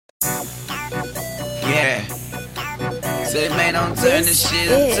Say, man, don't turn this shit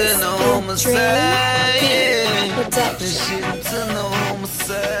into no homicide. Yeah. This shit into no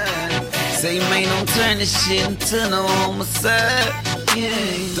homicide. Say, man, don't turn this shit into no homicide. Yeah.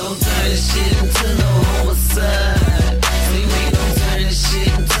 Don't turn this shit into no homicide. Say, man, don't turn this shit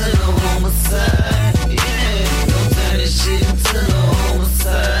into no homicide. Yeah. Don't turn this shit into no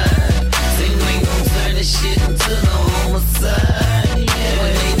homicide. Say, man, don't turn this shit into no homicide. Yeah.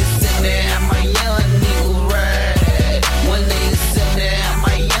 One day to sit there, have my young nigga ride. One day to sit there, have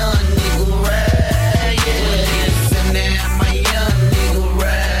my young nigga ride. Yeah. One day to sit there, have my young nigga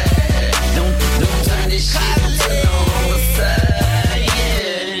ride. Don't turn this shit into no homicide.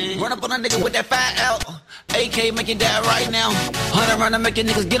 Yeah. Run up on a nigga with that fat out. AK make it die right now. 100 round to make your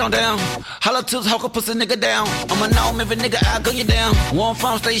niggas get on down. Holla to hawk a pussy nigga down. I'ma know every nigga I go you down. One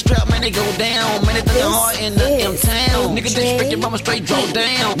farm stay strapped, man, they go down. Man, they thuggin' hard in the M-town. Nigga disrespect your mama straight draw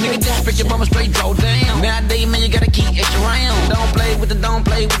down. Nigga disrespect your mama straight draw down. Nowadays, man, you gotta keep extra round. Don't play with the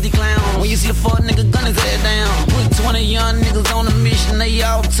clown. When you see a fuck nigga gun his head down. Put 20 young niggas on a mission, they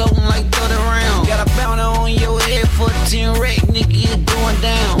all toting like 30 rounds. Got a bounty on your head for 10 wreck, nigga, you going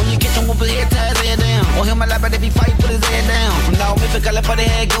down. When you catch him with his head, tie his head down. On him, I like, but if he fight, put his head down. Now, if it got for the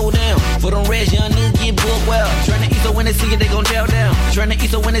head go down. For them reds, young niggas get booked well. Tryna eat so when they see you, they gon' tell down. Tryna eat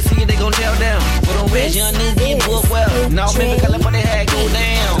so when they see you, they gon' tell down. For them reds, young niggas get booked well. Now, if it got for the head go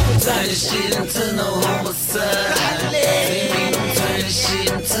down. Turn this shit